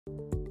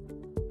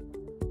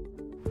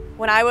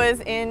When I was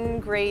in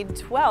grade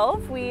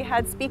 12, we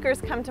had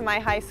speakers come to my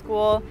high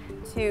school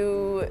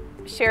to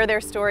share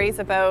their stories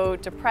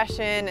about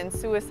depression and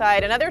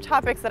suicide and other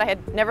topics that I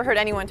had never heard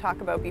anyone talk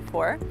about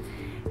before.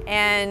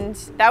 And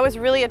that was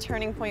really a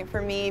turning point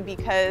for me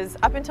because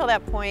up until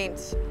that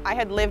point, I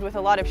had lived with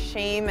a lot of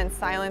shame and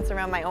silence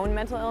around my own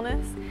mental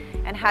illness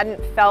and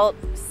hadn't felt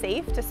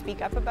safe to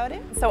speak up about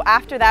it. So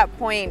after that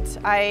point,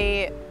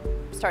 I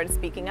started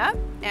speaking up,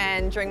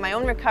 and during my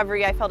own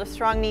recovery I felt a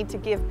strong need to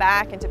give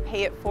back and to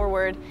pay it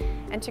forward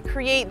and to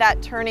create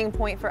that turning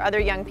point for other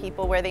young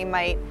people where they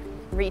might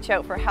reach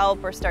out for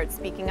help or start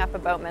speaking up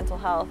about mental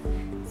health.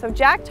 So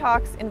Jack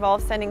Talks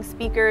involves sending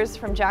speakers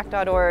from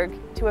Jack.org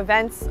to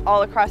events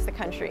all across the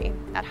country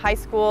at high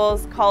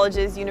schools,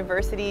 colleges,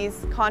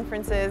 universities,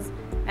 conferences,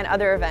 and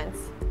other events.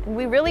 And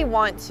we really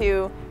want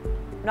to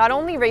not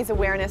only raise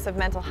awareness of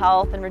mental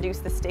health and reduce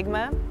the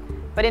stigma,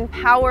 but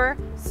empower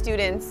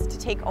students to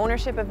take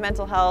ownership of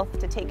mental health,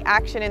 to take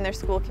action in their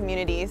school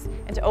communities,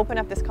 and to open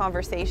up this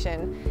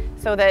conversation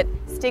so that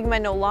stigma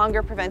no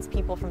longer prevents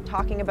people from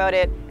talking about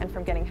it and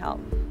from getting help.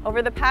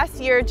 Over the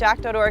past year,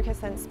 Jack.org has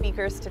sent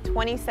speakers to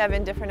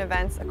 27 different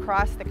events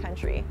across the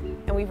country,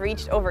 and we've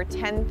reached over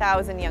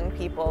 10,000 young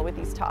people with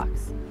these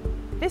talks.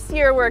 This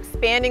year, we're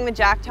expanding the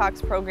Jack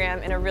Talks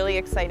program in a really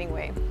exciting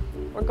way.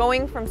 We're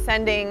going from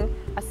sending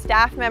a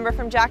staff member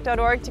from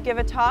Jack.org to give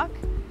a talk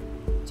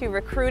to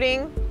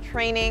recruiting,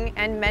 training,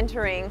 and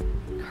mentoring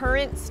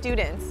current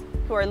students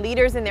who are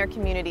leaders in their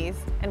communities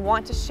and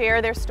want to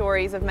share their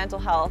stories of mental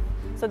health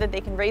so that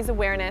they can raise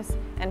awareness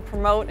and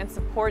promote and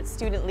support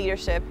student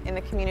leadership in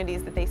the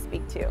communities that they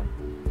speak to.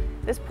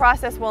 This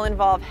process will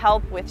involve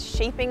help with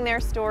shaping their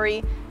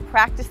story,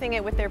 practicing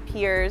it with their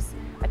peers,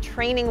 a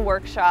training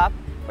workshop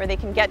where they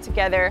can get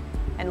together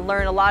and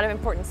learn a lot of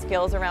important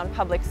skills around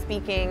public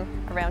speaking,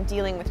 around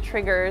dealing with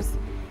triggers,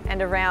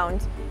 and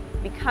around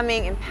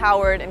becoming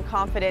empowered and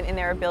confident in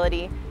their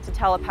ability to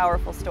tell a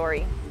powerful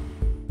story.